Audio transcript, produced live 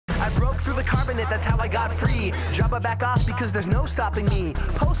through the carbonate, that's how I got free. Jabba back off because there's no stopping me.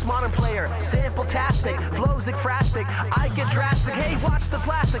 Postmodern player, sample-tastic, flows ekphrastic. I get drastic, hey, watch the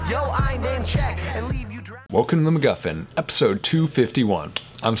plastic. Yo, I name check and leave you drastic. Welcome to the MacGuffin, episode 251.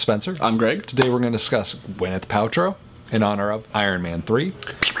 I'm Spencer. I'm Greg. Today we're going to discuss Gwyneth Paltrow in honor of Iron Man 3.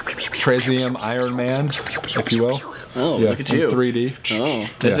 Tresium Iron Man, if you will. Oh, yeah, look at you. In 3D.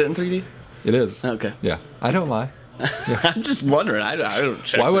 Oh, is it in 3D? It is. Okay. Yeah, I don't lie. Yeah. I'm just wondering. I don't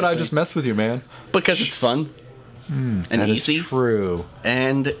check. Why would I just mess with you, man? Because it's fun and that easy. Is true.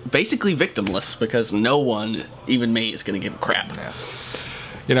 And basically victimless, because no one, even me, is going to give a crap. Yeah.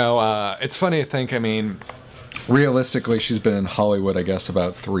 You know, it's funny to think, I mean, realistically, she's been in Hollywood, I guess,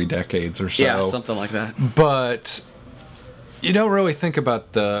 about 3 decades or so. Yeah, something like that. But you don't really think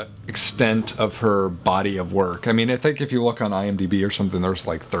about the extent of her body of work. I mean, I think if you look on IMDb or something, there's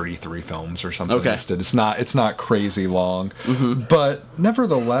like 33 films or something listed. It's not crazy long. But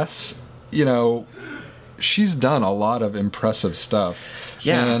nevertheless, you know, she's done a lot of impressive stuff.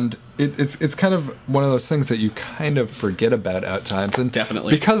 Yeah. And it's kind of one of those things that you kind of forget about at times. And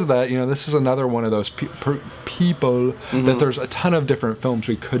definitely. Because of that, you know, this is another one of those people that there's a ton of different films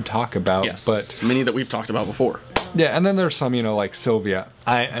we could talk about. Yes, but many that we've talked about before. Yeah, and then there's some, you know, like Sylvia.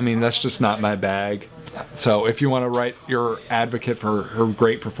 I mean, that's just not my bag. So if you want to write your advocate for her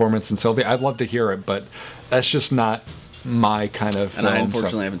great performance in Sylvia, I'd love to hear it, but that's just not my kind of film. And I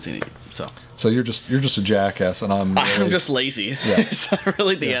unfortunately haven't seen it yet, so you're just a jackass, and I'm just lazy. Yeah. So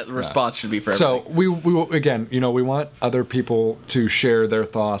really the response should be for everybody. So we again, you know, we want other people to share their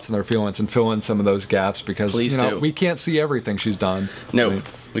thoughts and their feelings and fill in some of those gaps, because please you know, we can't see everything she's done. No, I mean,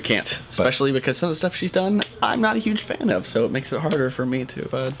 we can't. Especially because some of the stuff she's done, I'm not a huge fan of, so it makes it harder for me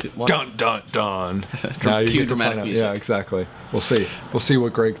to watch. Dun dun dun. Cue dramatic music. Yeah, exactly. We'll see. We'll see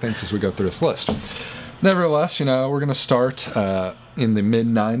what Greg thinks as we go through this list. Nevertheless, you know, we're going to start in the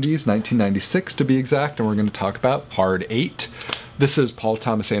mid-90s, 1996 to be exact, and we're going to talk about Hard 8. This is Paul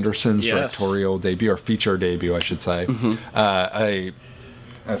Thomas Anderson's directorial debut, or feature debut, I should say. A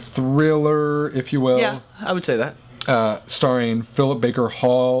thriller, if you will. Yeah, I would say that. Starring Philip Baker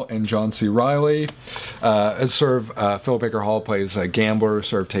Hall and John C. Reilly. As sort of Philip Baker Hall plays a gambler,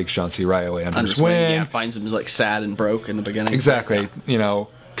 sort of takes John C. Reilly under his wing. Yeah, finds him like sad and broke in the beginning. Exactly. Yeah. You know,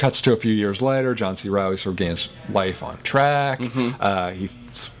 cuts to a few years later, John C. Reilly sort of gains life on track. He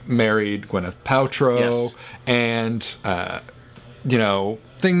married Gwyneth Paltrow, and you know,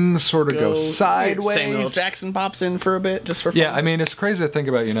 things sort of go sideways. Samuel Jackson pops in for a bit, just for fun. Yeah, I mean, it's crazy to think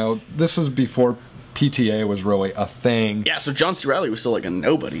about. You know, this is before PTA was really a thing. Yeah, so John C. Reilly was still like a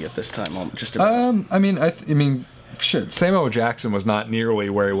nobody at this time. Just about. I mean, shit, Samuel Jackson was not nearly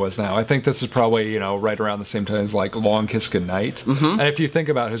where he was now. I think this is probably, you know, right around the same time as like Long Kiss Goodnight. And if you think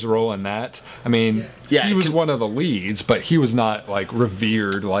about his role in that, I mean, he was one of the leads, but he was not like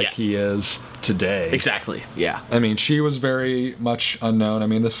revered like he is today. Exactly. Yeah. I mean, she was very much unknown. I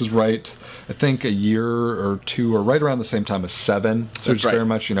mean, this is right, I think, a year or two, or right around the same time as Seven. So it's very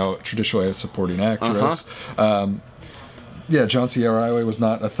much, you know, traditionally a supporting actress. Yeah, John C. Reilly was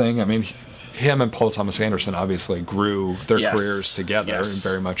not a thing. I mean, him and Paul Thomas Anderson obviously grew their careers together, and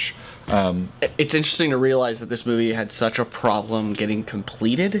very much. It's interesting to realize that this movie had such a problem getting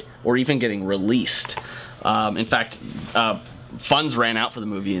completed or even getting released. In fact, funds ran out for the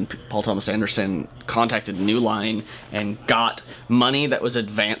movie, and Paul Thomas Anderson contacted New Line and got money that was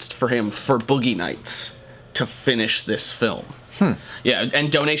advanced for him for Boogie Nights to finish this film. Yeah,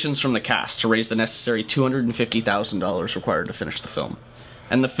 and donations from the cast to raise the necessary $250,000 required to finish the film.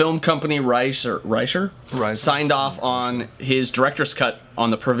 And the film company, Reicher signed off on his director's cut on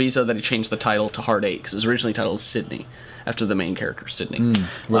the proviso that he changed the title to Hard 8, because it was originally titled Sydney, after the main character, Sydney.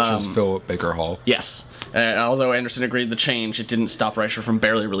 Which is Philip Baker Hall. Yes. Although Anderson agreed the change, it didn't stop Reicher from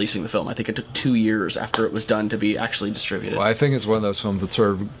barely releasing the film. I think it took 2 years after it was done to be actually distributed. Well, I think it's one of those films that sort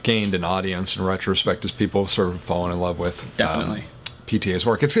of gained an audience in retrospect as people sort of fallen in love with PTA's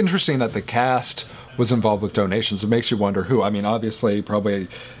work. It's interesting that the cast was involved with donations. It makes you wonder who. I mean, obviously, probably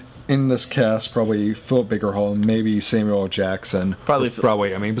in this cast, probably Philip Baker Hall, maybe Samuel Jackson.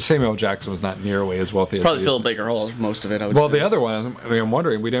 Probably. I mean, but Samuel Jackson was not nearly as wealthy as probably Philip Baker Hall, most of it, I would say. Well, the other one, I mean, I'm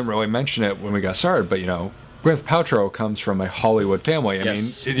wondering, we didn't really mention it when we got started, but, you know, Gwyneth Paltrow comes from a Hollywood family. I mean,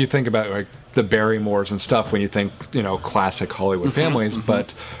 you think about, like, the Barrymores and stuff when you think, you know, classic Hollywood families,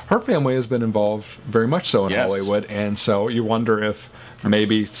 but her family has been involved very much so in Hollywood, and so you wonder if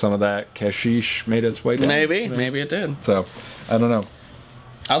maybe some of that cashish made its way down. Maybe it did. So, I don't know.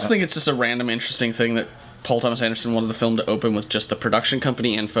 I also think it's just a random interesting thing that Paul Thomas Anderson wanted the film to open with just the production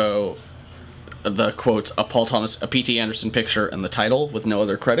company info, the quotes, a P.T. Anderson picture, and the title with no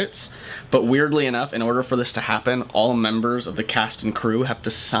other credits. But weirdly enough, in order for this to happen, all members of the cast and crew have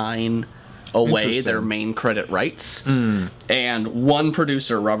to sign away their main credit rights, and one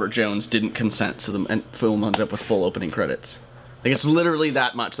producer, Robert Jones, didn't consent, so the film ended up with full opening credits. Like, it's literally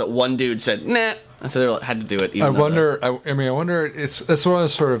that much that one dude said, nah, and so they had to do it. I wonder, it's one of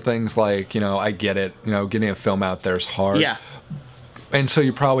those sort of things like, I get it, getting a film out there is hard. Yeah. And so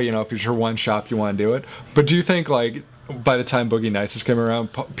you probably, if it's your one shop, you want to do it. But do you think, like, by the time Boogie Nights is coming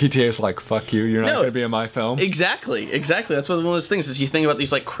around, PTA is like, fuck you, you're not going to be in my film? Exactly. That's one of those things is you think about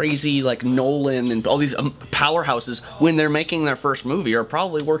these, like, crazy, like, Nolan and all these powerhouses, when they're making their first movie, are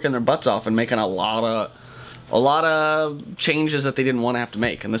probably working their butts off and making a lot of changes that they didn't want to have to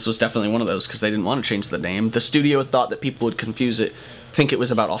make, and this was definitely one of those because they didn't want to change the name. The studio thought that people would think it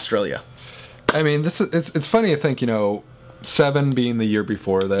was about Australia. I mean, it's funny to think, 7 being the year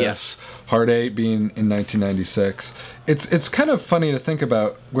before this, yes. Hard 8 being in 1996. It's kind of funny to think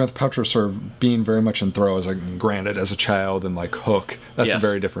about Gwyneth Paltrow sort of being very much in Throw, granted as a child, and like Hook. That's yes. a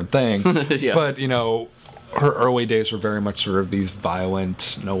very different thing. Yes. But her early days were very much sort of these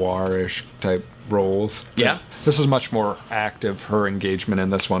violent, noir-ish type roles. Yeah. This is much more active, her engagement in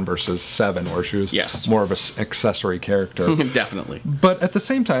this one versus 7, where she was more of an accessory character. Definitely. But at the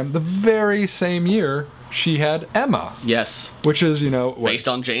same time, the very same year, she had Emma. Yes. Which is, based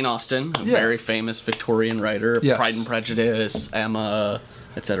on Jane Austen, a very famous Victorian writer. Yes. Pride and Prejudice, Emma,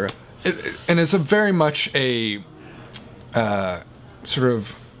 etc. And it's a very much a sort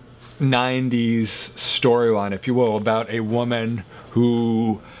of 90s storyline, if you will, about a woman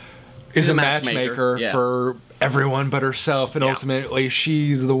who is a matchmaker for everyone but herself, and ultimately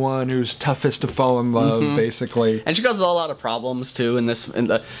she's the one who's toughest to fall in love, basically. And she causes a lot of problems too in this. And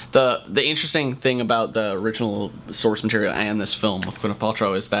the interesting thing about the original source material and this film with Gwyneth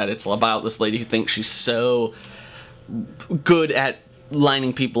Paltrow is that it's about this lady who thinks she's so good at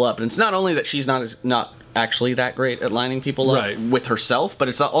lining people up, and it's not only that she's not actually that great at lining people up with herself, but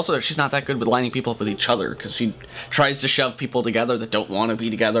it's also that she's not that good with lining people up with each other, because she tries to shove people together that don't want to be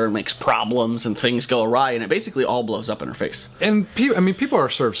together and makes problems and things go awry, and it basically all blows up in her face. And people are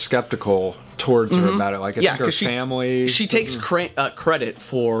sort of skeptical towards her about it. Like, I think her family... She takes credit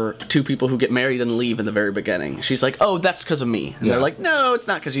for 2 people who get married and leave in the very beginning. She's like, oh, that's because of me. And they're like, no, it's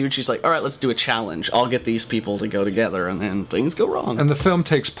not because of you. And she's like, all right, let's do a challenge. I'll get these people to go together, and then things go wrong. And the film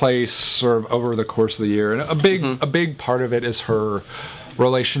takes place sort of over the course of the year, and a big part of it is her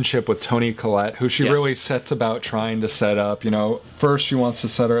relationship with Toni Collette, who she really sets about trying to set up. First she wants to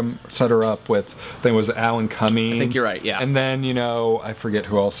set her up with, I think it was Alan Cumming. I think you're right, yeah. And then, I forget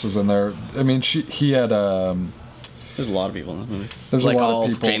who else was in there. I mean, he had there's a lot of people in this movie. There's like a lot all of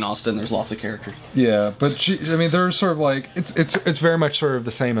people. Jane Austen, there's lots of characters. Yeah, but there's sort of like it's very much sort of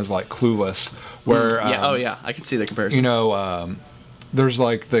the same as like Clueless, where I can see the comparison. There's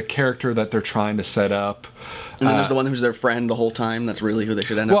like the character that they're trying to set up, and then there's the one who's their friend the whole time. That's really who they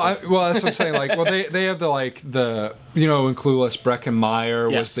should end up with. Well, that's what I'm saying. Like, they have the in Clueless, Breckin Meyer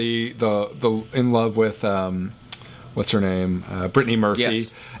was the in love with what's her name, Brittany Murphy,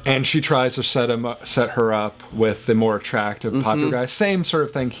 and she tries to set her up with the more attractive popular guy. Same sort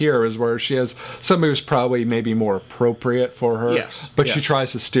of thing here is where she has somebody who's probably maybe more appropriate for her, but she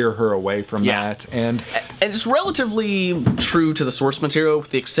tries to steer her away from that. And it's relatively true to the source material, with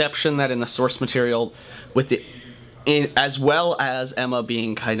the exception that in the source material, as well as Emma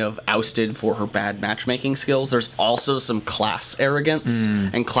being kind of ousted for her bad matchmaking skills, there's also some class arrogance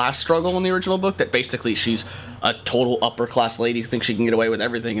and class struggle in the original book, that basically she's a total upper class lady who thinks she can get away with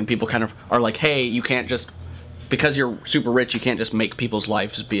everything, and people kind of are like, hey, you can't just, because you're super rich, you can't just make people's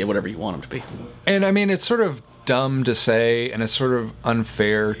lives be whatever you want them to be. And I mean, it's sort of dumb to say, and it's sort of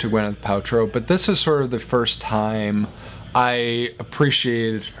unfair to Gwyneth Paltrow, but this is sort of the first time I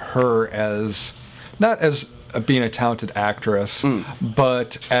appreciated her as, not as being a talented actress,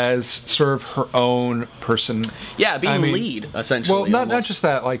 but as sort of her own person. Yeah, being lead, essentially. Well, not just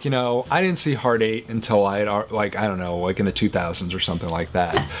that, like, I didn't see Hard 8 until I had, like, I don't know, like in the 2000s or something like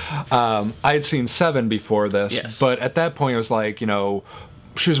that. I had seen 7 before this, but at that point it was like,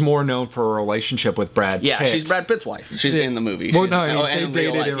 she was more known for her relationship with Brad Pitt. Yeah, she's Brad Pitt's wife. She's in the movie. Well, they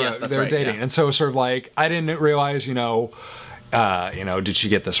dated. They were dating, and so sort of like, I didn't realize, did she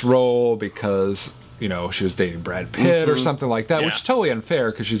get this role because she was dating Brad Pitt or something like that, which is totally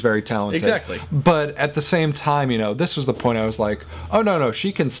unfair because she's very talented. Exactly. But at the same time, this was the point I was like, oh, no,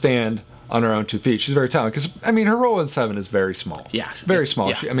 she can stand on her own 2 feet. She's very talented. Because, her role in 7 is very small. Yeah. Very small.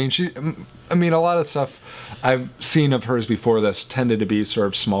 Yeah. A lot of stuff I've seen of hers before this tended to be sort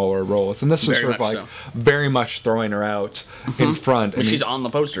of smaller roles. And this was sort of like very much throwing her out in front. She's on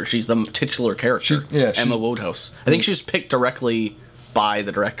the poster. She's the titular character, Emma Wodehouse. I think she was picked directly by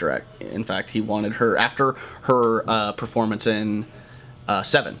the director. In fact, he wanted her after her performance in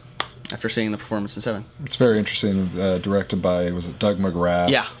 7. after seeing the performance in Seven. It's very interesting. Directed by, was it Doug McGrath?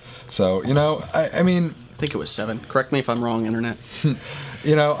 Yeah. So, you know, I mean... I think it was Seven. Correct me if I'm wrong, Internet.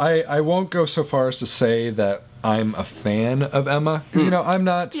 You know, I won't go so far as to say that I'm a fan of Emma. 'Cause, you know, I'm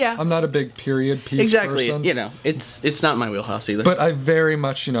not a big period piece person. You know, it's not my wheelhouse either. But I very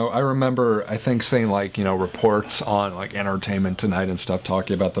much, you know, I remember, I think, seeing, like, you know, reports on, like, Entertainment Tonight and stuff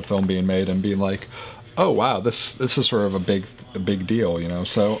talking about the film being made and being like, oh, wow, this is sort of a big deal, you know?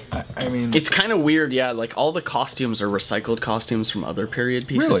 So, I mean... It's kind of weird, yeah. Like, all the costumes are recycled costumes from other period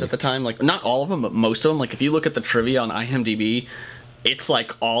pieces at the time. Like, not all of them, but most of them. Like, if you look at the trivia on IMDb... It's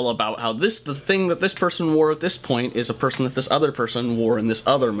like all about how the thing that this person wore at this point is a person that this other person wore in this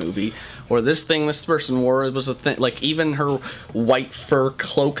other movie, or this thing this person wore was a thing. Like even her white fur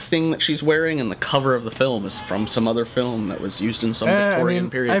cloak thing that she's wearing in the cover of the film is from some other film that was used in some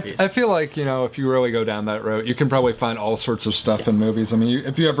Victorian period piece. I feel like, you know, if you really go down that road, you can probably find all sorts of stuff in movies. I mean,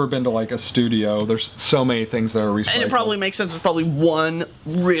 if you ever been to like a studio, there's so many things that are recycled. And it probably makes sense. There's probably one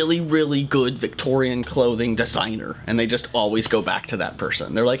really, really good Victorian clothing designer, and they just always go back to that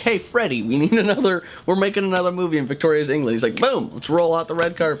person. They're like, hey, Freddie, we're making another movie in Victoria's England. He's like, boom, let's roll out the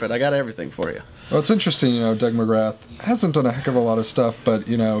red carpet. I got everything for you. Well, it's interesting, you know, Doug McGrath hasn't done a heck of a lot of stuff, but,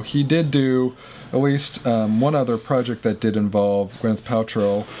 you know, he did do at least one other project that did involve Gwyneth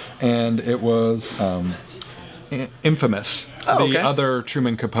Paltrow, and it was Infamous, the other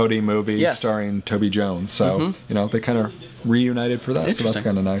Truman Capote movie starring Toby Jones. So, you know, they kind of reunited for that, so that's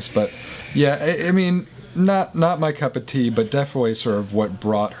kind of nice. But, yeah, I mean... Not my cup of tea, but definitely sort of what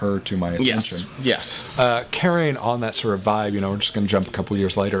brought her to my attention. Yes. Carrying on that sort of vibe, you know, we're just going to jump a couple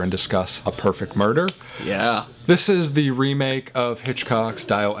years later and discuss A Perfect Murder. Yeah. This is the remake of Hitchcock's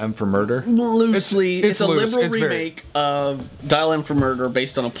Dial M for Murder. Loosely. It's a liberal remake of Dial M for Murder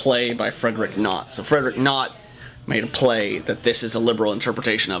based on a play by Frederick Knott. So Frederick Knott made a play that this is a liberal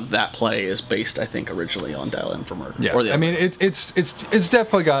interpretation of. That play is based, I think, originally on Dial M for Murder. Yeah, I mean, it's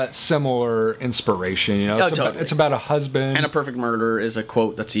definitely got similar inspiration. You know, it's about a husband. And A Perfect Murder is a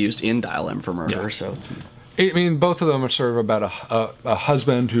quote that's used in Dial M for Murder. Yeah. So, I mean, both of them are sort of about a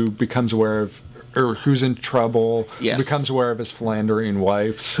husband who becomes aware of, or who's in trouble, becomes aware of his philandering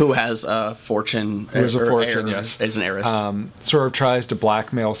wife, who has a fortune, as an heiress, sort of tries to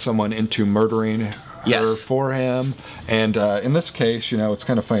blackmail someone into murdering her for him, and in this case, you know, it's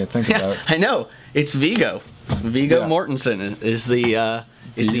kind of funny to think about. I know, it's Viggo Mortensen is the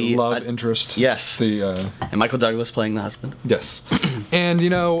love interest. Yes, and Michael Douglas playing the husband. Yes, and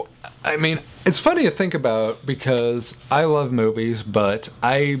you know, I mean, it's funny to think about because I love movies, but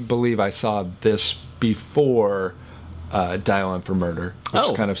I believe I saw this before Dial M for Murder, which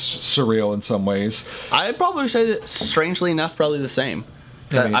is kind of surreal in some ways. I'd probably say that, strangely enough, probably the same.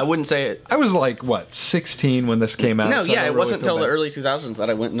 I wouldn't say it. I was like, what, 16 when this came out? No, so it wasn't until the early 2000s that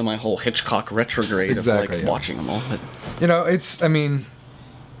I went into my whole Hitchcock retrograde of like watching them all. But. You know, I mean,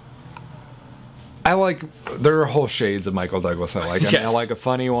 I like, there are whole shades of Michael Douglas I like. I mean, I like a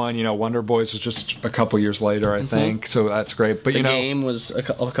funny one. You know, Wonder Boys was just a couple years later, I think, so that's great. But The Game was a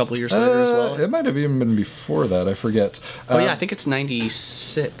couple years later as well. It might have even been before that, I forget. Oh yeah, I think it's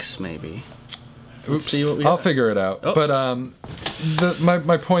 96 maybe. Oops. See what I'll figure it out. Oh. But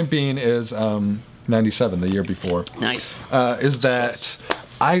my point being is 97, the year before. Nice. Is that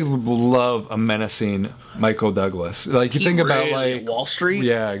I love a menacing Michael Douglas. Like you think about like Wall Street.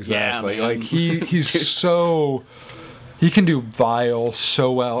 Yeah, exactly. Yeah, like he's so he can do vile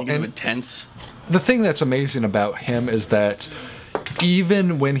so well. He can do intense. The thing that's amazing about him is that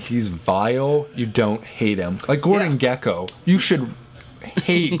even when he's vile, you don't hate him. Like Gordon Gekko, you should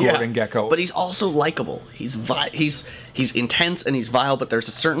hate Gordon Gekko, but he's also likable. He's intense and he's vile, but there's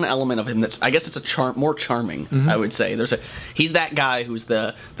a certain element of him that's, I guess, it's more charming. I would say he's that guy who's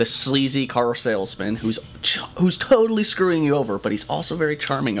the sleazy car salesman who's totally screwing you over, but he's also very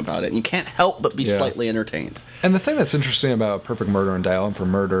charming about it, and you can't help but be slightly entertained. And the thing that's interesting about Perfect Murder and Dial M for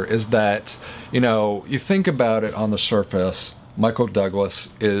Murder is that, you know, you think about it on the surface, Michael Douglas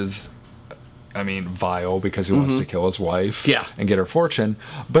is, I mean, vile because he wants to kill his wife and get her fortune.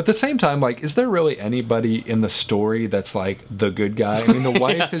 But at the same time, like, is there really anybody in the story that's, like, the good guy? I mean, the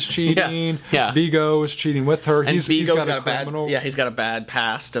wife is cheating. Viggo is cheating with her. And he's got a criminal. He's got a bad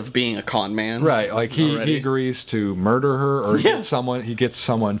past of being a con man. Right. Like, he agrees to murder her or he gets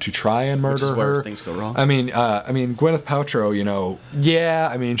someone to try and murder her. Where things go wrong. I mean, Gwyneth Paltrow, you know,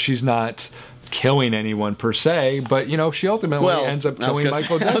 I mean, she's not killing anyone per se, but you know, she ultimately ends up killing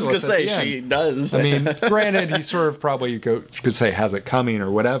Michael Douglas. I was gonna say she does. I mean, granted, he sort of probably could say has it coming or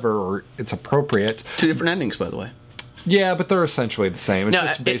whatever, or it's appropriate. Two different endings, by the way. Yeah, but they're essentially the same. It's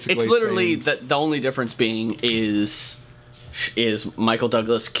just basically it's literally the only difference being is is Michael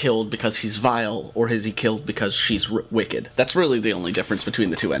Douglas killed because he's vile, or is he killed because she's wicked? That's really the only difference between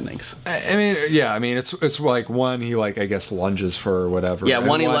the two endings. I mean, yeah, I mean, it's like one he like I guess lunges for or whatever. Yeah,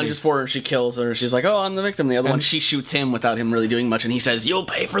 one he lunges for her and she kills her. She's like, "Oh, I'm the victim." The other one, she shoots him without him really doing much, and he says, "You'll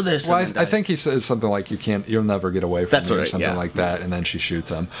pay for this." Well, I think he says something like, "You'll never get away from me," or something like that, and then she shoots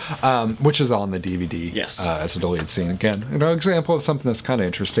him, which is on the DVD. Yes, as a deleted scene again. An example of something that's kind of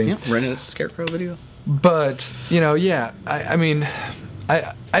interesting. Yeah, rented a Scarecrow video. But yeah, I mean,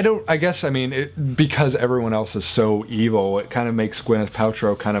 I guess because everyone else is so evil, it kind of makes Gwyneth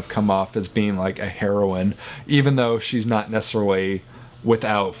Paltrow kind of come off as being like a heroine, even though she's not necessarily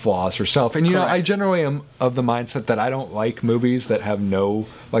without flaws herself. And know, I generally am of the mindset that I don't like movies that have no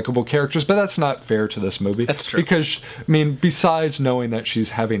likable characters, but that's not fair to this movie. That's true. Because besides knowing that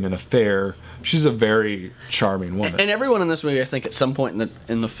she's having an affair, she's a very charming woman. And everyone in this movie, I think, at some point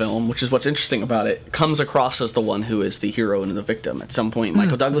in the film, which is what's interesting about it, comes across as the one who is the hero and the victim. At some point,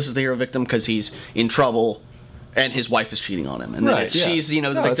 Michael Douglas is the hero victim because he's in trouble and his wife is cheating on him. And then she's, the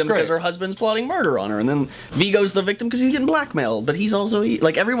victim because her husband's plotting murder on her. And then Vigo's the victim because he's getting blackmailed. But he's also,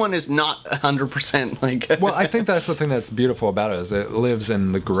 like, everyone is not 100% like... Well, I think that's the thing that's beautiful about it, is it lives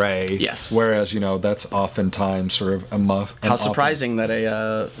in the gray. Yes. Whereas, that's oftentimes sort of a muff. How surprising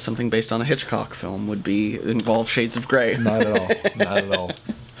that something based on a Hitchcock film would involve shades of gray. Not at all. Not at all.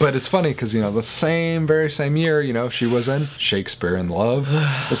 But it's funny because, the very same year, she was in Shakespeare in Love.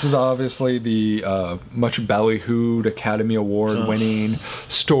 This is obviously the much ballyhooed Academy Award winning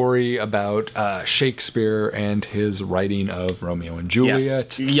story about Shakespeare and his writing of Romeo and Juliet.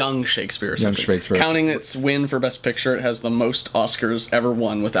 Yes, young Shakespeare. Young Shakespeare. Counting its win for Best Picture, it has the most Oscars ever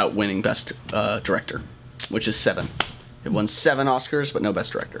won without winning Best Director, which is 7. It won 7 Oscars, but no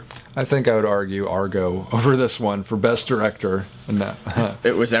Best Director. I think I would argue Argo over this one for Best Director.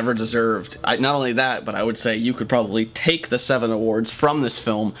 It was ever deserved. Not only that, but I would say you could probably take the 7 awards from this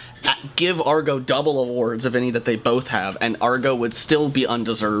film, give Argo double awards of any that they both have, and Argo would still be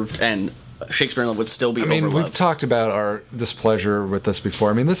undeserved, and Shakespeare in Love would still be overloved. We've talked about our displeasure with this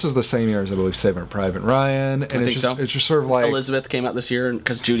before. This was the same year as, I believe, Saving Private Ryan. And I think so. It's just sort of like... Elizabeth came out this year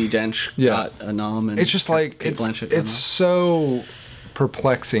because Judi Dench got a nom. And it's just like... It's so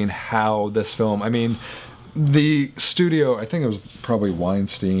perplexing how this film... the studio, I think it was probably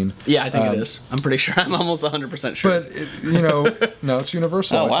Weinstein. Yeah, I think it is. I'm pretty sure. I'm almost 100% sure. But, no, it's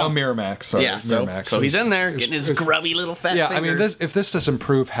Universal. Oh, wow. It's on Miramax. Sorry, yeah, Miramax. So he's in there getting his grubby little fat fingers. If this doesn't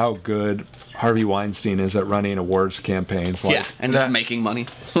prove how good Harvey Weinstein is at running awards campaigns, and just making money.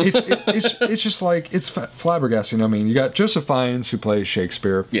 it's just like, it's flabbergasting. You got Joseph Fiennes, who plays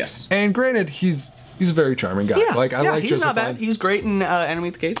Shakespeare. Yes. And granted, he's a very charming guy. Yeah, I like he's Joseph not bad. Fiennes. He's great in Enemy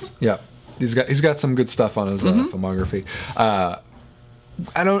at the Gates. Yeah. He's got some good stuff on his filmography. I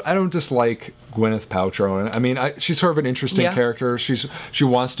don't dislike Gwyneth Paltrow. She's sort of an interesting character. She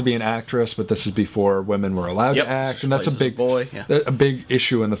wants to be an actress, but this is before women were allowed to act, and that's a big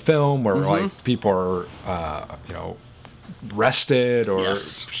issue in the film where like people are arrested or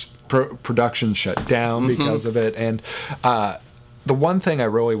production shut down because of it. And the one thing I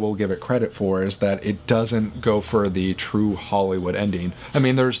really will give it credit for is that it doesn't go for the true Hollywood ending.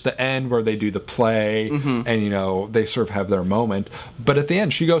 There's the end where they do the play and, they sort of have their moment. But at the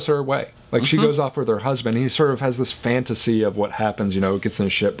end, she goes her way. Like, she goes off with her husband. He sort of has this fantasy of what happens, gets in a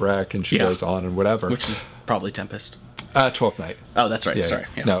shipwreck and she goes on and whatever. Which is probably Tempest. 12th Night. Oh, that's right. Sorry.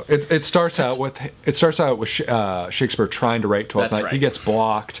 Yes. No, it starts out with Shakespeare trying to write 12th Night. Right. He gets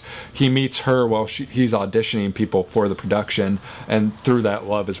blocked. He meets her while he's auditioning people for the production, and through that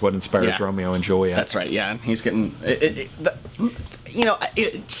love is what inspires Romeo and Juliet. That's right. Yeah, and he's getting. It's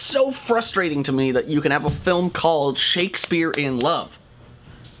so frustrating to me that you can have a film called Shakespeare in Love,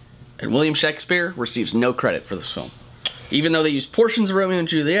 and William Shakespeare receives no credit for this film, even though they use portions of Romeo and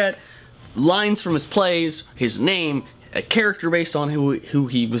Juliet, lines from his plays, his name, a character based on who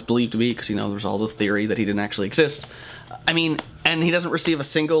he was believed to be, because there's all the theory that he didn't actually exist. And he doesn't receive a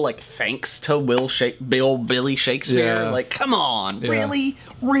single thanks to Billy Shakespeare. Yeah. Come on, really?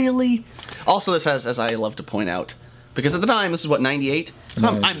 Also, this has, as I love to point out, because at the time this is what, 98.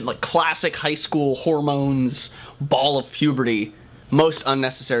 I'm like classic high school hormones, ball of puberty. Most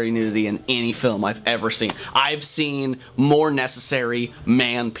unnecessary nudity in any film I've ever seen. I've seen more necessary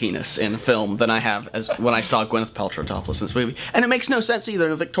man penis in film than I have when I saw Gwyneth Paltrow topless in this movie. And it makes no sense either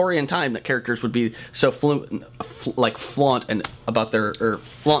in a Victorian time that characters would be so flaunt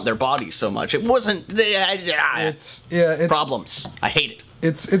their bodies so much. It wasn't. It's problems. I hate it.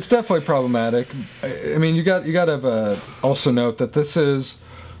 It's definitely problematic. You got to also note that this is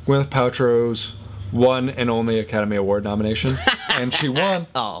Gwyneth Paltrow's one and only Academy Award nomination, and she won.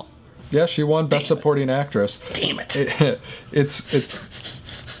 Oh. Yeah, she won Best Supporting Actress. Damn it. It's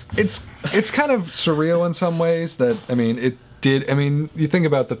kind of surreal in some ways that, I mean, you think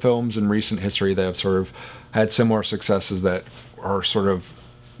about the films in recent history that have sort of had similar successes that are sort of,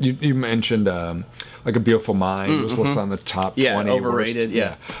 you mentioned like A Beautiful Mind was listed on the top 20 overrated,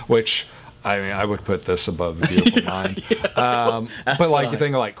 worst, which, I mean, I would put this above A Beautiful Mind. But like you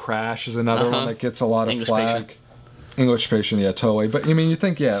think of like Crash is another one that gets a lot of flack. Patient. English Patient, yeah, totally. But I mean, you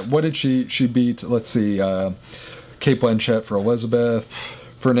think, what did she beat? Let's see, Kate Blanchett for Elizabeth,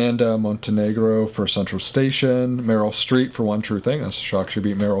 Fernanda Montenegro for Central Station, Meryl Streep for One True Thing. That's a shock. She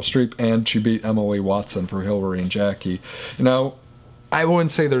beat Meryl Streep, and she beat Emily Watson for Hillary and Jackie. Now, I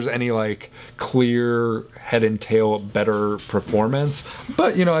wouldn't say there's any like clear head and tail better performance,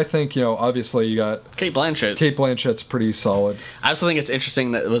 but I think obviously you got Kate Blanchett. Kate Blanchett's pretty solid. I also think it's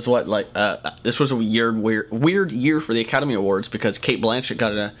interesting that it was this was a weird year for the Academy Awards because Kate Blanchett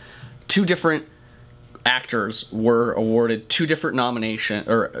got two different actors were awarded two different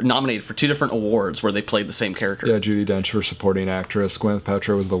nominated for two different awards where they played the same character. Yeah, Judi Dench for supporting actress. Gwyneth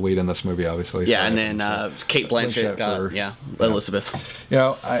Paltrow was the lead in this movie, obviously. Yeah, and then Kate Blanchett got Elizabeth.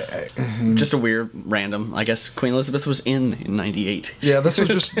 I just a weird random. I guess Queen Elizabeth was in '98. Yeah, this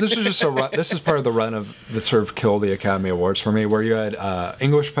was just a run. This is part of the run of the sort of kill the Academy Awards for me, where you had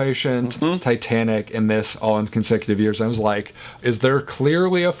English Patient, Titanic, and this all in consecutive years. I was like, is there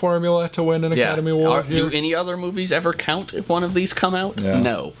clearly a formula to win an Academy Award? Do any other movies ever count if one of these come out? Yeah.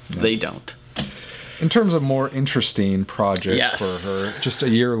 No, they don't. In terms of more interesting projects for her, just a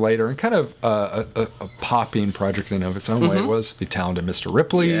year later, and kind of a popping project in of its own way, was The Talented Mr.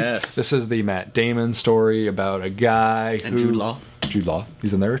 Ripley. Yes. This is the Matt Damon story about a guy and Jude Law. Jude Law,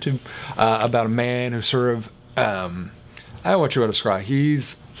 he's in there too. About a man who sort of, I don't know what you would describe.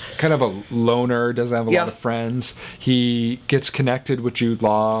 He's kind of a loner, doesn't have a lot of friends. He gets connected with Jude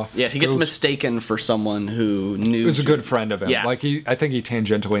Law. Yes, he gets mistaken for someone who knew. Who's a good friend of him. Yeah. Like I think he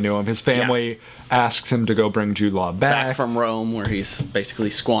tangentially knew him. His family asks him to go bring Jude Law back from Rome, where he's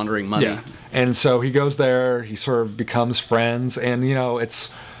basically squandering money. Yeah. And so he goes there. He sort of becomes friends, and it's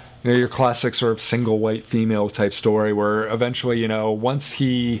your classic sort of single white female type story where eventually once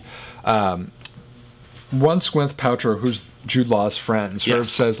Gwyneth Paltrow, who's Jude Law's friend, sort of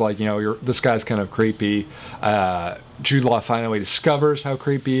says like, this guy's kind of creepy. Jude Law finally discovers how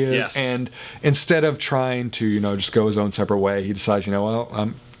creepy he is, and instead of trying to, just go his own separate way, he decides,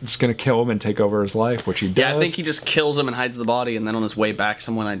 I'm just gonna kill him and take over his life, which he does. Yeah, I think he just kills him and hides the body, and then on his way back,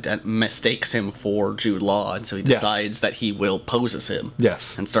 someone mistakes him for Jude Law, and so he decides that he will pose as him.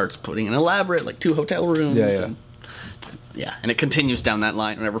 Yes. And starts putting an elaborate, like 2 hotel rooms. Yeah. And it continues down that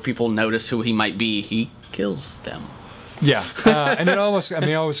line. Whenever people notice who he might be, he kills them. Yeah, and it almost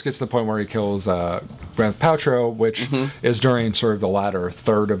gets to the point where he kills Gwyneth Paltrow, which is during sort of the latter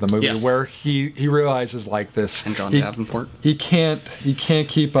third of the movie, where he realizes like this. And John Davenport. He can't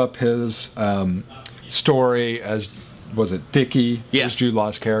keep up his story as, was it Dickie? Yes. Jude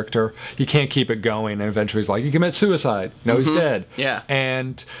Law's character. He can't keep it going, and eventually he's like, he commits suicide. No, he's dead. Yeah.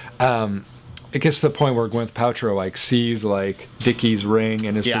 And it gets to the point where Gwyneth Paltrow like sees like Dickie's ring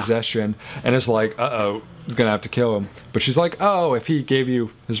in his possession, and is like, he's gonna have to kill him. But she's like, oh, if he gave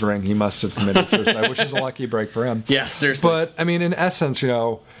you his ring, he must have committed suicide, which is a lucky break for him. Yeah, seriously. But I mean, in essence,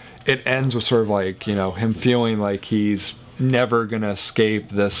 it ends with sort of like him feeling like he's never gonna escape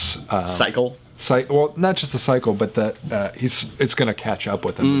this cycle. Well, not just the cycle, but that it's gonna catch up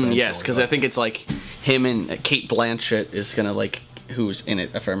with him. Yes, because I think it's like him and Kate Blanchett is gonna like, who's in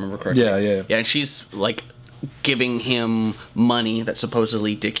it, if I remember correctly. Yeah, and she's like giving him money that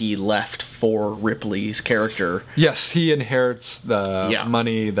supposedly Dickie left for Ripley's character. Yes, he inherits the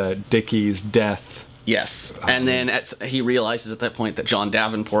money that Dickie's death. Yes, and then he realizes at that point that John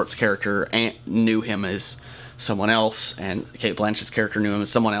Davenport's character knew him as someone else, and Kate Blanchett's character knew him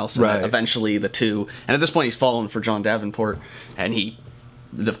as someone else, and eventually the two. And at this point, he's fallen for John Davenport, and he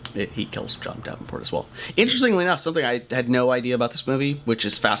kills John Davenport as well. Interestingly enough, something I had no idea about this movie, which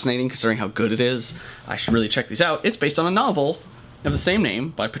is fascinating considering how good it is. I should really check these out. It's based on a novel of the same name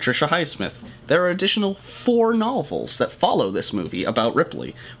by Patricia Highsmith. There are additional 4 novels that follow this movie about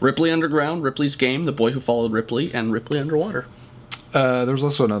Ripley. Ripley Underground, Ripley's Game, The Boy Who Followed Ripley, and Ripley Underwater. There's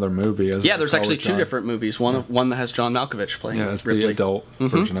also another movie. There's actually 2 different movies. One that has John Malkovich playing Ripley. It's the adult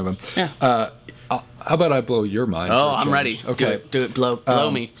version of him. Yeah. How about I blow your mind? Oh, I'm ready. Okay, do it.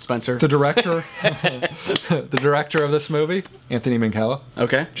 Blow me, Spencer. The director, the director of this movie, Anthony Minghella.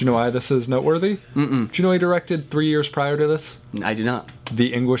 Okay. Do you know why this is noteworthy? Do you know he directed 3 years prior to this? I do not.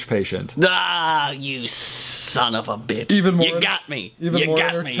 The English Patient. Ah, you son of a bitch. Even more, you got me. Even you more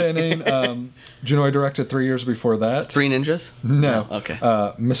got entertaining. Me. Do you know I directed 3 years before that? Three Ninjas? No. Oh, okay.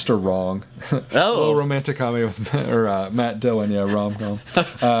 Mr. Wrong. Oh. A little romantic comedy with Matt Dillon, yeah, rom-com.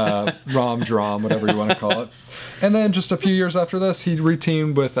 Rom-drom, whatever you want to call it. And then just a few years after this, he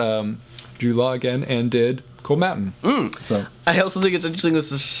reteamed with Jude Law again and did Cold Mountain. So I also think it's interesting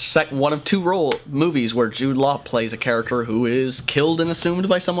this is one of 2 movies where Jude Law plays a character who is killed and assumed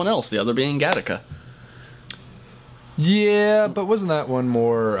by someone else, the other being Gattaca. yeah, but wasn't that one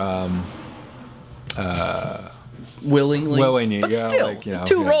more Willingly. But yeah, still, like, you know,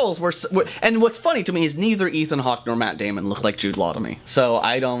 2 yeah. roles were... And what's funny to me is neither Ethan Hawke nor Matt Damon look like Jude Law to me. So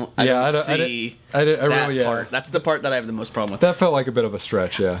I don't see that really, part. That's the part that I have the most problem with. That felt like a bit of a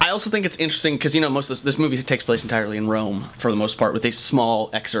stretch, yeah. I also think it's interesting because, you know, most of this movie takes place entirely in Rome for the most part, with these small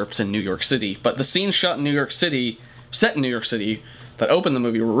excerpts in New York City. But the scenes shot in New York City, set in New York City, that opened the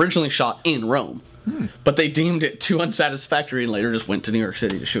movie were originally shot in Rome. But they deemed it too unsatisfactory and later just went to New York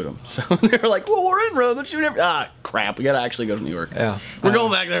City to shoot them. So they were like, well, we're in Rome, let's shoot crap, we gotta actually go to New York. Yeah. We're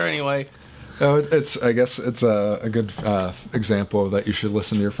going back there anyway. Oh, I guess it's a good example of that you should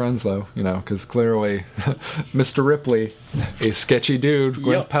listen to your friends, though, you know, because clearly Mr. Ripley, a sketchy dude,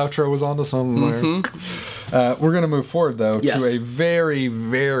 Gwyneth Paltrow was onto something there. We're going to move forward, though, to a very,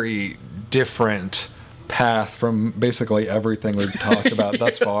 very different path from basically everything we've talked about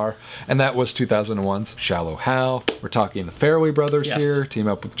thus far, and that was 2001's Shallow Hal. We're talking the Farrelly brothers here, team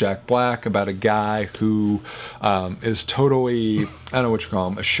up with Jack Black, about a guy who is totally, I don't know what you call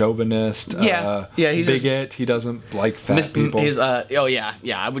him, a chauvinist, he's bigot. He doesn't like fat people. He's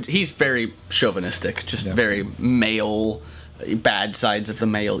very chauvinistic, just very male. Bad sides of the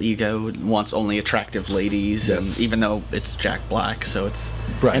male ego, wants only attractive ladies, and even though it's Jack Black, so it's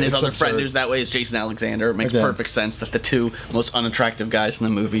and his other friend who's that way is Jason Alexander. It makes perfect sense that the 2 most unattractive guys in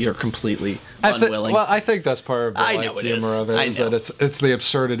the movie are completely unwilling. Well, I think that's part of the humor of it, is that it's the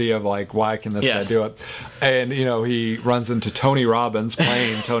absurdity of like, why can this guy do it? And you know, he runs into Tony Robbins,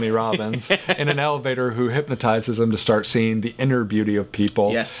 playing Tony Robbins, in an elevator, who hypnotizes him to start seeing the inner beauty of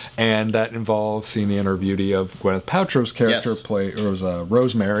people. And that involves seeing the inner beauty of Gwyneth Paltrow's character.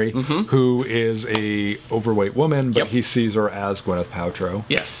 Rosemary, who is a overweight woman, but he sees her as Gwyneth Paltrow.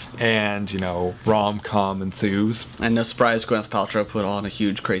 And, you know, rom-com ensues. And no surprise, Gwyneth Paltrow put on a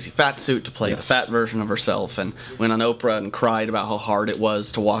huge crazy fat suit to play the fat version of herself, and went on Oprah and cried about how hard it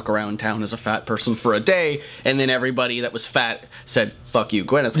was to walk around town as a fat person for a day, and then everybody that was fat said, fuck you,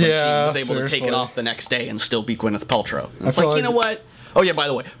 Gwyneth, when she was able to take it off the next day and still be Gwyneth Paltrow. And it's like, you know what? Oh yeah, by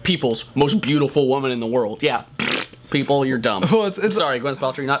the way, people's most beautiful woman in the world. Yeah. People, you're dumb. Well, it's sorry, Gwyneth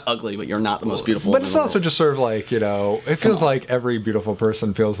Paltrow, you're not ugly, but you're not the most beautiful. But it's also just sort of like, you know, it feels like every beautiful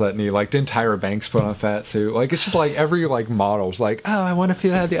person feels that need. Like, didn't Tyra Banks put on a fat suit? Like, it's just like every like model's like, oh, I want to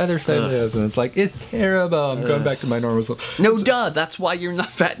feel how the other thing lives, and it's like, it's terrible. I'm going back to my normal self. No, that's why you're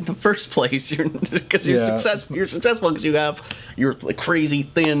not fat in the first place. You're because you're successful. You're successful because you have your crazy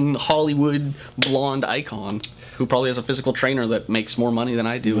thin Hollywood blonde icon who probably has a physical trainer that makes more money than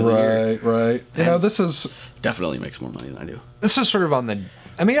I do in a year. Right. You know, this is definitely makes more money than I do. This is sort of on the...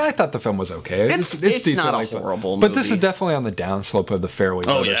 I mean, I thought the film was okay. It's decent, not a horrible movie. But this is definitely on the downslope of the Farrelly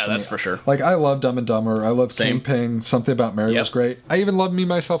brothers. Oh, yeah, that's for sure. Like, I love Dumb and Dumber. I love King Ping. Something About Mary was great. I even loved Me,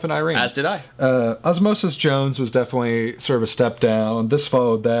 Myself, and Irene. As did I. Osmosis Jones was definitely sort of a step down. This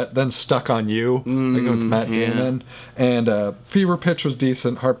followed that. Then Stuck on You, like with Matt Damon. And Fever Pitch was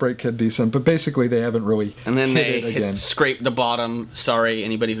decent. Heartbreak Kid decent. But basically, they haven't really And then they scraped the bottom. Sorry,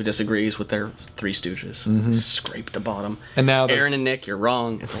 anybody who disagrees with their Three Stooges. Scraped the bottom. And now Aaron and Nick, you're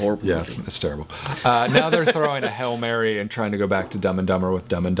wrong. It's a horrible movie. It's terrible. Now they're throwing a Hail Mary and trying to go back to Dumb and Dumber with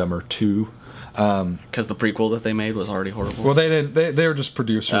Dumb and Dumber 2. Because the prequel that they made was already horrible. Well, they didn't. They were just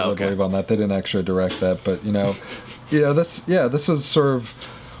producers, I believe, on that. They didn't actually direct that. But you know, this was sort of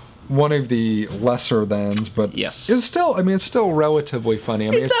one of the lesser thans. But it's still. I mean, it's still relatively funny.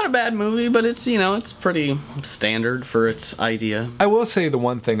 I mean, it's not a bad movie, but it's it's pretty standard for its idea. I will say the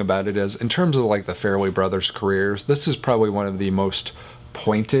one thing about it is, in terms of like the Farrelly brothers' careers, this is probably one of the most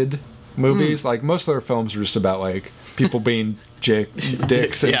pointed movies. Like, most of their films are just about like people being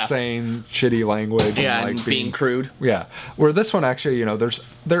dicks and saying shitty language and like being crude. Where this one actually, you know,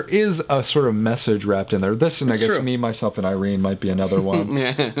 there is a sort of message wrapped in there. This, and I guess Me, Myself, and Irene might be another one.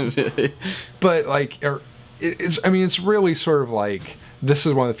 But like, it's really sort of like, this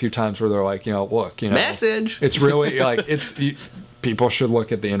is one of the few times where they're like, you know, look, you know, message. It's really like people should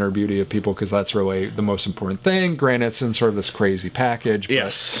look at the inner beauty of people, because that's really the most important thing. Granted, it's in sort of this crazy package.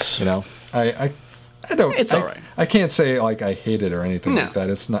 But, you know, I don't. It's all right. I can't say like I hate it or anything like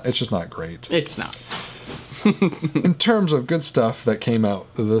that. It's not. It's just not great. It's not. In terms of good stuff that came out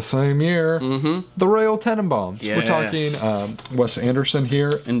the same year, the Royal Tenenbaums. Yes. We're talking Wes Anderson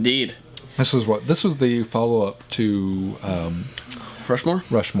here. Indeed. This was the follow-up to Rushmore?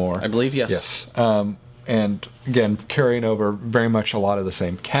 Rushmore. I believe, yes. Yes. And again, carrying over very much a lot of the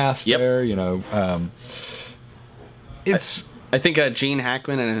same cast there. You know, it's. I think Gene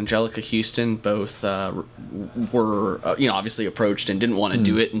Hackman and Angelica Houston both were, obviously approached and didn't want to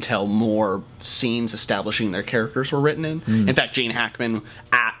do it until more scenes establishing their characters were written in. In fact, Gene Hackman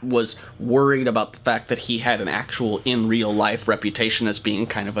was worried about the fact that he had an actual, in real life, reputation as being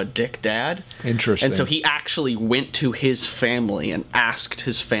kind of a dick dad. Interesting. And so he actually went to his family and asked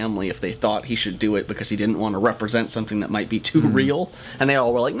his family if they thought he should do it because he didn't want to represent something that might be too real. And they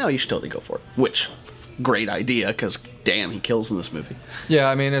all were like, no, you should totally go for it. Which, great idea, because damn, he kills in this movie. Yeah,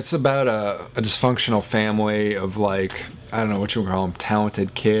 I mean, it's about a dysfunctional family of, like, I don't know what you would call them,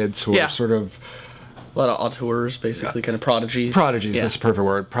 talented kids who are sort of... A lot of auteurs, basically, kind of prodigies. Prodigies, that's a perfect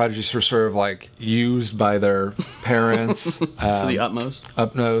word. Prodigies are sort of, like, used by their parents. To the utmost.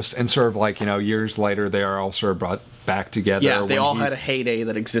 Utmost, and sort of, like, years later, they are all sort of brought back together. Yeah, they all had a heyday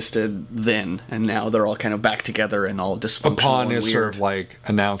that existed then, and now they're all kind of back together and all dysfunctional upon and his weird. sort of, like,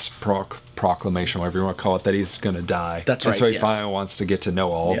 announced proclamation, whatever you want to call it, that he's going to die. That's right, And so he finally wants to get to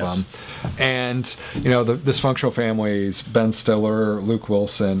know all of them. And, the dysfunctional families, Ben Stiller, Luke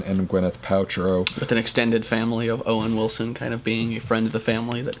Wilson, and Gwyneth Paltrow. With an extended family of Owen Wilson kind of being a friend of the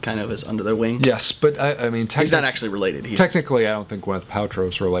family that kind of is under their wing. Yes, but, I mean... He's not actually related. Technically, I don't think Gwyneth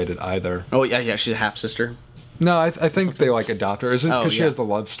Paltrow's related either. Oh, yeah, she's a half-sister. No, I think they like adopt her. Isn't it because she has the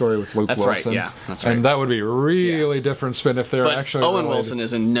love story with Luke Wilson? That's right, yeah. That's right. And that would be a really different spin if they're actually Owen related. Wilson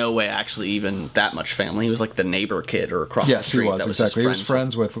is in no way actually even that much family. He was like the neighbor kid or across the street. Yes, he was, exactly. He was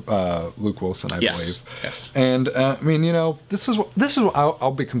friends with Luke Wilson, I believe. Yes. And, I mean, this is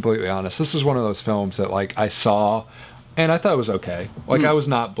I'll be completely honest, this is one of those films that, like, I saw... And I thought it was okay. Like, I was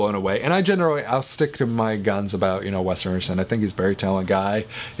not blown away. And I'll stick to my guns about, Wes Anderson. I think he's a very talented guy.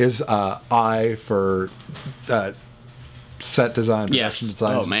 His eye for set design, production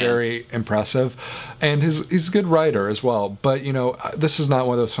design is very impressive. And he's a good writer as well. But, this is not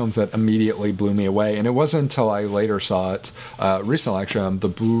one of those films that immediately blew me away. And it wasn't until I later saw it, recently actually, on the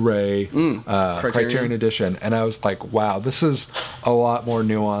Blu-ray Criterion Edition. And I was like, wow, this is a lot more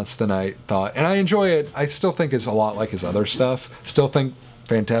nuanced than I thought. And I enjoy it. I still think it's a lot like his other stuff. Still think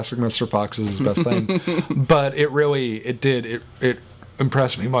Fantastic Mr. Fox is his best thing. But it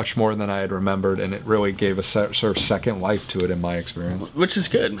impressed me much more than I had remembered, and it really gave a sort of second life to it in my experience. Which is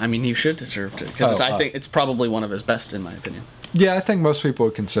good. I mean, you should deserve it, because I think it's probably one of his best, in my opinion. Yeah, I think most people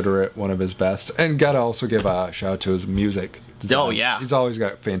would consider it one of his best. And gotta also give a shout out to his music design. Oh, yeah. He's always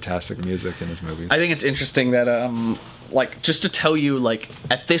got fantastic music in his movies. I think it's interesting that, just to tell you, like,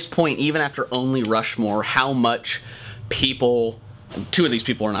 at this point, even after only Rushmore, how much people... Two of these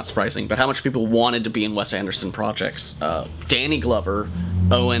people are not surprising, but how much people wanted to be in Wes Anderson projects. Danny Glover,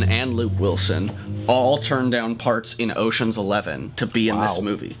 Owen, and Luke Wilson all turned down parts in Ocean's 11 to be in this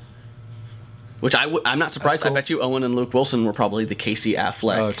movie. Which I'm not surprised. Cool. I bet you Owen and Luke Wilson were probably the Casey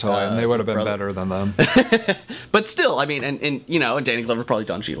Affleck. Oh, totally. And they would have been better than them. But still, I mean, and Danny Glover probably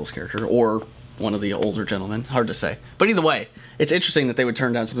Don Cheadle's character, or one of the older gentlemen. Hard to say. But either way, it's interesting that they would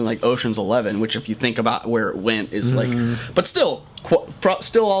turn down something like Ocean's 11, which, if you think about where it went, is like... But still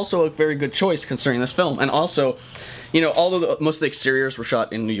also a very good choice considering this film. And also, although most of the exteriors were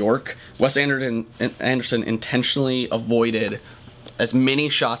shot in New York, Wes Anderson intentionally avoided as many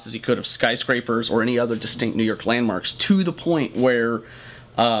shots as he could of skyscrapers or any other distinct New York landmarks, to the point where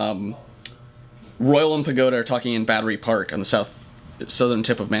Royal and Pagoda are talking in Battery Park on the southern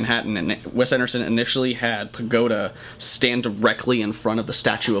tip of Manhattan, and Wes Anderson initially had Pagoda stand directly in front of the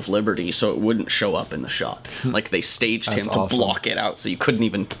Statue of Liberty so it wouldn't show up in the shot. Like, they staged him to block it out so you couldn't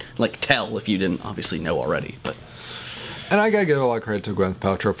even, like, tell if you didn't obviously know already. But And I gotta give a lot of credit to Gwyneth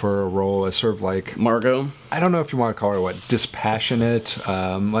Paltrow for her role as sort of like... Margot? I don't know if you want to call her, dispassionate.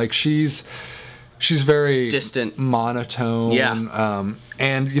 Like, she's very... distant. Monotone. Yeah.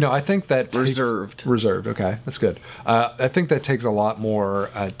 And, I think that... Reserved. Reserved, okay. That's good. I think that takes a lot more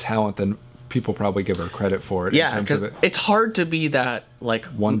talent than people probably give her credit for it. Yeah, because it's hard to be that, like,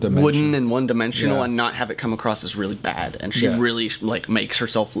 wooden and one-dimensional and not have it come across as really bad. And she really, like, makes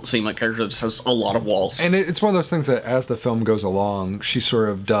herself seem like a character that has a lot of walls. And it's one of those things that as the film goes along, she sort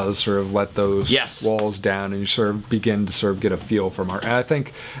of let those walls down, and you sort of begin to sort of get a feel from her. And I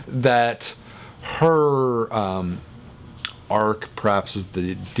think that her arc perhaps is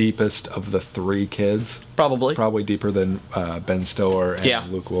the deepest of the three kids. Probably. Probably deeper than Ben Stiller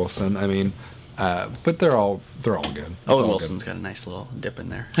and Luke Wilson. I mean, But they're all good. Owen Wilson's got a nice little dip in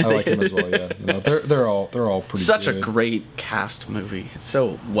there. I like him as well. Yeah, they're all pretty. Such good. a great cast movie. It's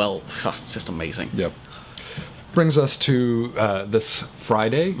so well, it's just amazing. Yep. Brings us to this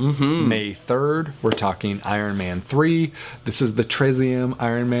Friday, May 3rd. We're talking Iron Man 3. This is the Tresium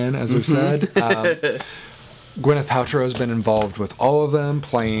Iron Man, as we've said. Gwyneth Paltrow has been involved with all of them,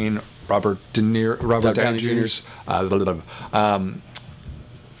 playing Robert Downey Jr.'s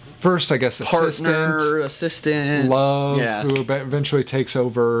first, I guess, assistant, love, who eventually takes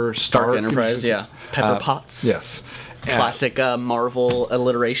over Stark Enterprise. Pepper Potts. Yes. Classic Marvel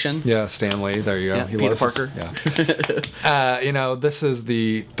alliteration. Yeah, Stan Lee. There you go. Yeah, Peter Parker. This is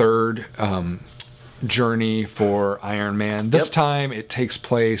the third journey for Iron Man. This time it takes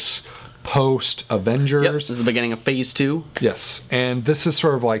place post Avengers. This is the beginning of Phase 2. Yes, and this is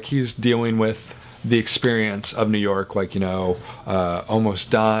sort of like he's dealing with the experience of New York, like, almost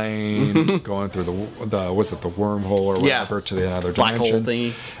dying, going through the wormhole or whatever to the another dimension. Black hole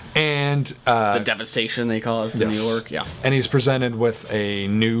thingy. And the devastation they caused in New York. Yeah. And he's presented with a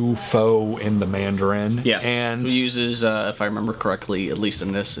new foe in the Mandarin. Yes. And who uses, if I remember correctly, at least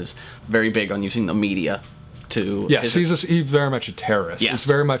in this, is very big on using the media to... Yes, he's very much a terrorist. Yes. It's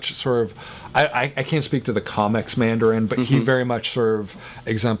very much sort of... I can't speak to the comics Mandarin, but he very much sort of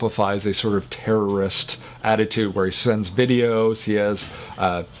exemplifies a sort of terrorist attitude where he sends videos, he has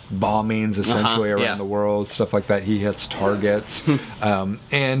bombings essentially around the world, stuff like that. He hits targets. And,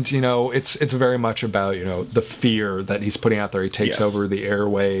 it's very much about, the fear that he's putting out there. He takes over the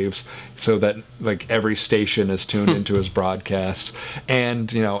airwaves so that, like, every station is tuned into his broadcasts.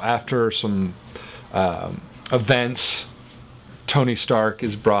 And, after some events... Tony Stark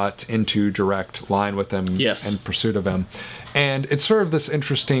is brought into direct line with him in pursuit of him. And it's sort of this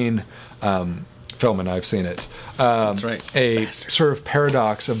interesting film, and I've seen it. That's right. Sort of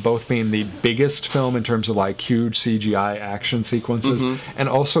paradox of both being the biggest film in terms of like huge CGI action sequences and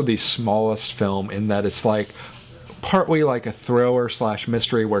also the smallest film in that it's like partly like a thriller /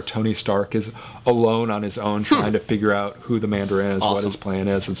 mystery where Tony Stark is alone on his own trying to figure out who the Mandarin is, what his plan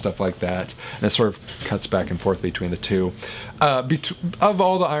is, and stuff like that. And it sort of cuts back and forth between the two. Of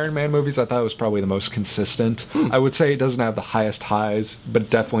all the Iron Man movies, I thought it was probably the most consistent. I would say it doesn't have the highest highs, but it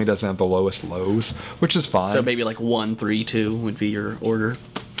definitely doesn't have the lowest lows, which is fine. So maybe like 1, 3, 2 would be your order?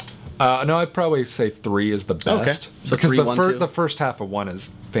 No, I'd probably say 3 is the best. Okay. So because 3, 1, 2. The first half of 1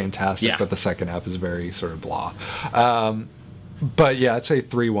 is fantastic, but the second half is very sort of blah. But yeah, I'd say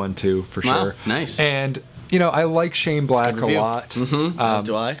 3, 1, 2 for sure. Nice. And I like Shane Black a lot. As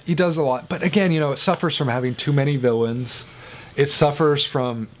do I. He does a lot, but again, it suffers from having too many villains. It suffers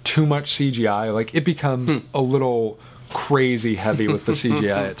from too much CGI. Like it becomes a little crazy heavy with the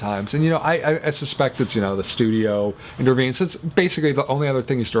CGI at times. And I suspect it's the studio intervenes. It's basically the only other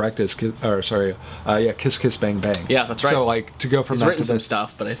thing he's directed is Kiss Kiss Bang Bang. Yeah, that's right. So like to go from he's that written to some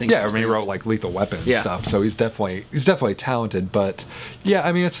stuff, but I think he wrote like Lethal Weapon and stuff. So he's definitely talented. But yeah,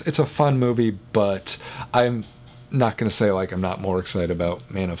 I mean it's a fun movie, but I'm not going to say like I'm not more excited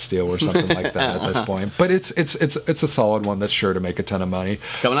about Man of Steel or something like that at this point, but it's a solid one that's sure to make a ton of money.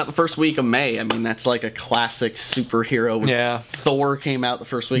 Coming out the first week of May. I mean, that's like a classic superhero. Yeah, Thor came out the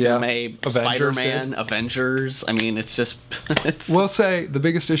first week of May. Spider-Man, Avengers. I mean, it's just. We'll say the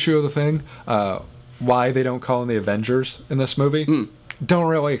biggest issue of the thing, why they don't call in the Avengers in this movie, don't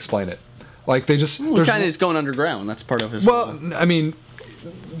really explain it. Like they just kind of is going underground. That's part of his. Well, I mean,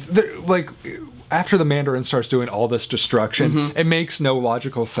 like. After the Mandarin starts doing all this destruction, it makes no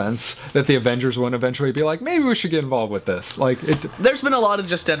logical sense that the Avengers won't eventually be like, maybe we should get involved with this. There's been a lot of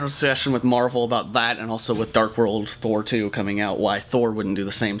just discussion with Marvel about that, and also with Dark World Thor 2 coming out, why Thor wouldn't do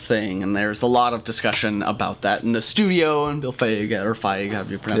the same thing, and there's a lot of discussion about that. And the studio, and Bill Feig, or Feig,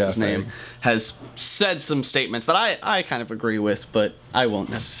 however you pronounce his name, has said some statements that I kind of agree with, but I won't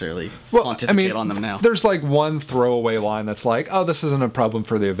necessarily pontificate on them now. There's like one throwaway line that's like, oh, this isn't a problem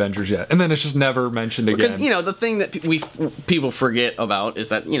for the Avengers yet, and then it's just never mentioned again. Because the thing that people forget about is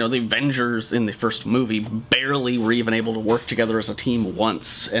that the Avengers in the first movie barely were even able to work together as a team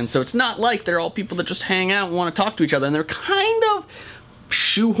once, and so it's not like they're all people that just hang out and want to talk to each other, and they're kind of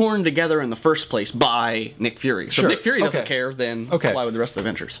shoehorned together in the first place by Nick Fury. So if Nick Fury doesn't care, then why would the rest of the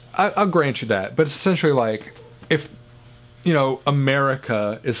Avengers? I'll grant you that, but it's essentially like if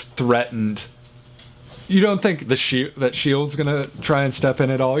America is threatened You don't think that S.H.I.E.L.D.'s gonna try and step in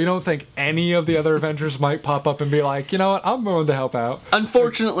at all? You don't think any of the other Avengers might pop up and be like, you know what, I'm willing to help out?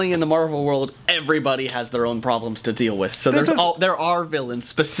 Unfortunately, in the Marvel world, everybody has their own problems to deal with. So there are villains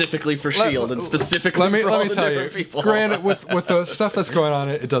specifically for S.H.I.E.L.D. and specifically for all the different people. Granted, with the stuff that's going on,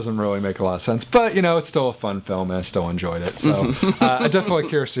 it doesn't really make a lot of sense. But, you know, it's still a fun film, and I still enjoyed it. So I'm definitely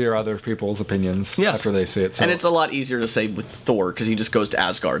curious to hear other people's opinions after they see it. So. And it's a lot easier to say with Thor, because he just goes to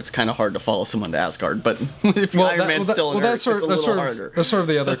Asgard. It's kind of hard to follow someone to Asgard. But if Iron Man's still on Earth, it's a little harder. That's sort of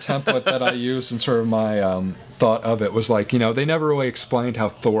the other template that I used, and sort of my thought of it was like, you know, they never really explained how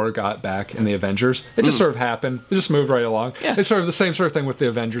Thor got back in the Avengers. It just sort of happened. It just moved right along. Yeah. It's sort of the same sort of thing with the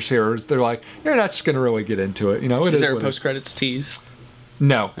Avengers here. They're like, you're not just going to really get into it. You know, is there a post-credits tease?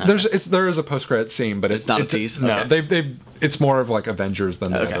 No, okay. There is a post-credit scene, but it's not a tease. No, okay. it's more of like Avengers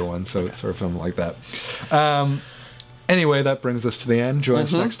than the other one, so it's sort of something like that. Anyway, that brings us to the end. Join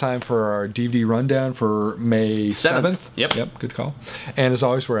us next time for our DVD rundown for May 7th. Yep, good call. And as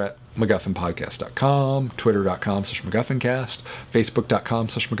always, we're at MacGuffinPodcast.com, Twitter.com/MacGuffinCast,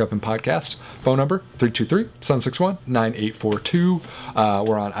 Facebook.com/MacGuffinPodcast. Phone number 323-761-9842.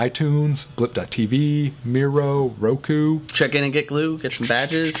 We're on iTunes, Blip.tv, Miro, Roku. Check in and get glue, get some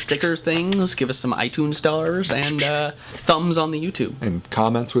badges, stickers, things. Give us some iTunes stars and thumbs on the YouTube. And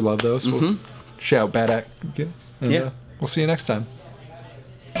comments, we love those. We'll shout bad at. We'll see you next time.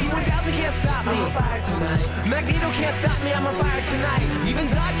 T-1000 can't stop me. I'm on fire tonight. Magneto can't stop me. I'm on fire tonight. Even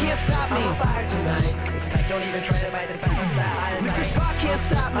Zod can't stop me. I'm on fire tonight. It's tight, don't even try to bite the side style. Mr. Spock can't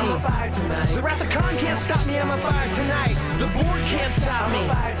stop me. I'm on fire tonight. The Wrath of Khan can't stop me. I'm on fire tonight. The Borg can't stop me. I'm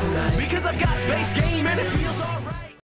on fire tonight. Because I've got space game and it feels alright.